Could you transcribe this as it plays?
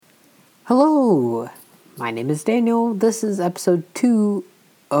Hello, my name is Daniel. This is episode 2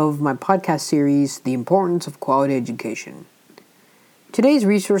 of my podcast series, The Importance of Quality Education. Today's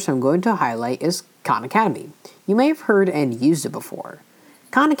resource I'm going to highlight is Khan Academy. You may have heard and used it before.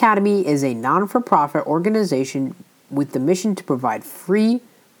 Khan Academy is a non-for-profit organization with the mission to provide free,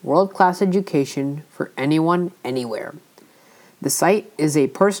 world-class education for anyone, anywhere. The site is a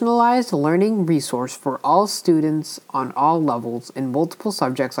personalized learning resource for all students on all levels in multiple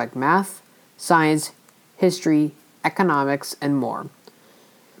subjects like math, science, history, economics, and more.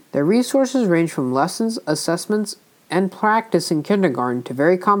 The resources range from lessons, assessments, and practice in kindergarten to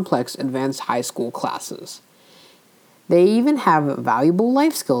very complex advanced high school classes. They even have valuable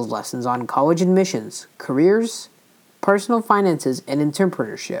life skills lessons on college admissions, careers, personal finances, and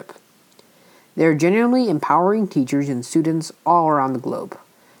entrepreneurship. They are genuinely empowering teachers and students all around the globe.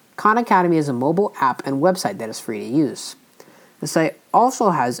 Khan Academy is a mobile app and website that is free to use. The site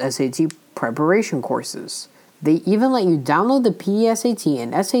also has SAT preparation courses. They even let you download the PSAT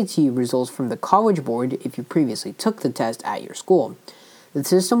and SAT results from the College Board if you previously took the test at your school. The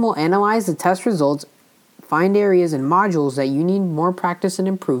system will analyze the test results, find areas and modules that you need more practice and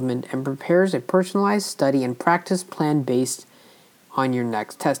improvement, and prepares a personalized study and practice plan based on your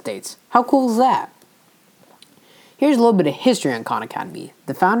next test dates. How cool is that? Here's a little bit of history on Khan Academy.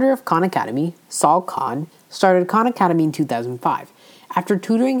 The founder of Khan Academy, Sal Khan, started Khan Academy in 2005 after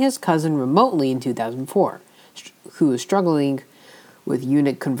tutoring his cousin remotely in 2004, who was struggling with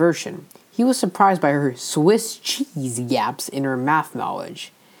unit conversion. He was surprised by her Swiss cheese gaps in her math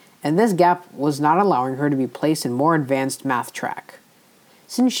knowledge, and this gap was not allowing her to be placed in more advanced math track.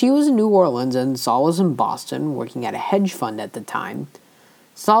 Since she was in New Orleans and Sal was in Boston, working at a hedge fund at the time,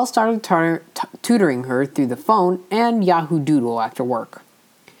 Sal started tutoring her through the phone and Yahoo Doodle after work.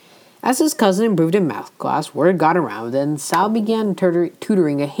 As his cousin improved in math class, word got around and Sal began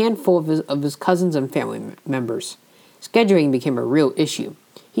tutoring a handful of his cousins and family members. Scheduling became a real issue.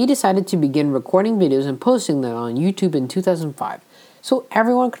 He decided to begin recording videos and posting them on YouTube in 2005, so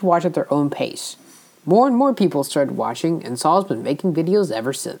everyone could watch at their own pace. More and more people started watching, and Sal's been making videos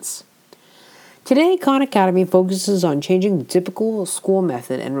ever since. Today, Khan Academy focuses on changing the typical school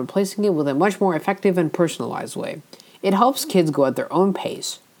method and replacing it with a much more effective and personalized way. It helps kids go at their own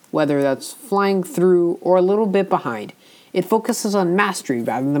pace, whether that's flying through or a little bit behind. It focuses on mastery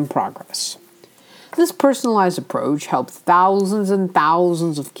rather than progress. This personalized approach helps thousands and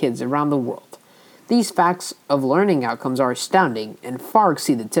thousands of kids around the world. These facts of learning outcomes are astounding and far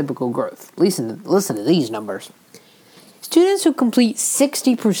exceed the typical growth. Listen to these numbers. Students who complete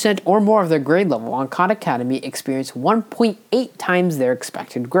 60% or more of their grade level on Khan Academy experience 1.8 times their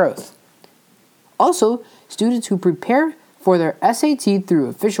expected growth. Also, students who prepare for their SAT through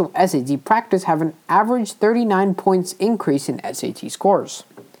official SAT practice have an average 39 points increase in SAT scores.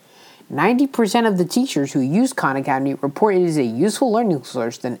 90% of the teachers who use Khan Academy report it is a useful learning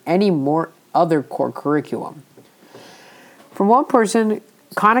source than any more other core curriculum. From one person,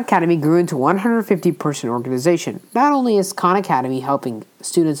 Khan Academy grew into a 150-person organization. Not only is Khan Academy helping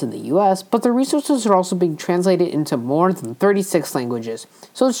students in the US, but the resources are also being translated into more than 36 languages,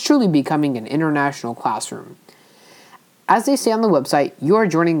 so it's truly becoming an international classroom. As they say on the website, you are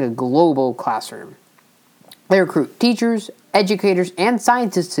joining a global classroom. They recruit teachers, educators, and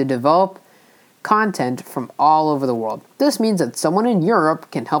scientists to develop content from all over the world. This means that someone in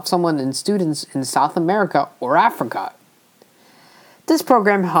Europe can help someone and students in South America or Africa. This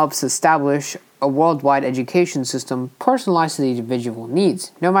program helps establish a worldwide education system personalized to the individual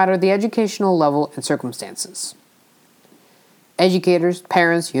needs, no matter the educational level and circumstances. Educators,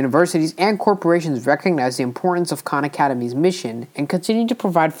 parents, universities, and corporations recognize the importance of Khan Academy's mission and continue to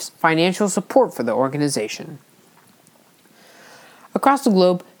provide financial support for the organization. Across the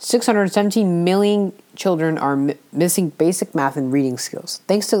globe, 617 million children are missing basic math and reading skills.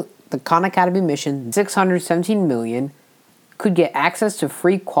 Thanks to the Khan Academy mission, 617 million could get access to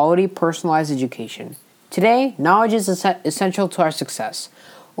free, quality, personalized education. Today, knowledge is essential to our success.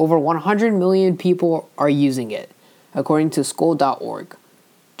 Over 100 million people are using it, according to school.org.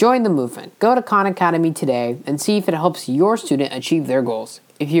 Join the movement. Go to Khan Academy today and see if it helps your student achieve their goals.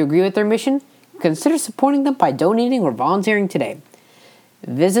 If you agree with their mission, consider supporting them by donating or volunteering today.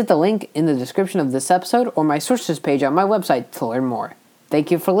 Visit the link in the description of this episode or my sources page on my website to learn more.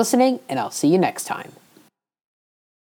 Thank you for listening, and I'll see you next time.